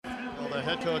The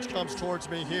head coach comes towards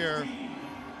me here.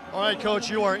 All right, Coach,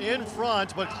 you are in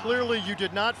front, but clearly you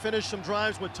did not finish some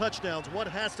drives with touchdowns. What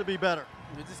has to be better?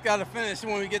 We just got to finish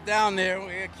when we get down there.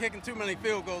 We're kicking too many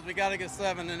field goals. We got to get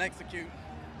 7 and execute.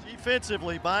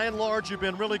 Defensively, by and large, you've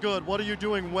been really good. What are you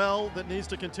doing well that needs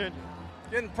to continue?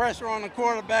 Getting pressure on the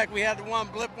quarterback. We had the one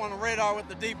blip on the radar with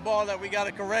the deep ball that we got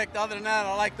to correct. Other than that,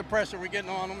 I like the pressure we're getting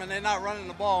on them, and they're not running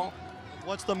the ball.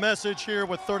 What's the message here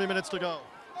with 30 minutes to go?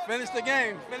 Finish the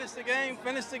game, finish the game,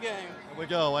 finish the game. Here we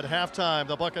go. At halftime,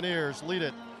 the Buccaneers lead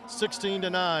it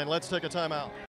 16-9. Let's take a timeout.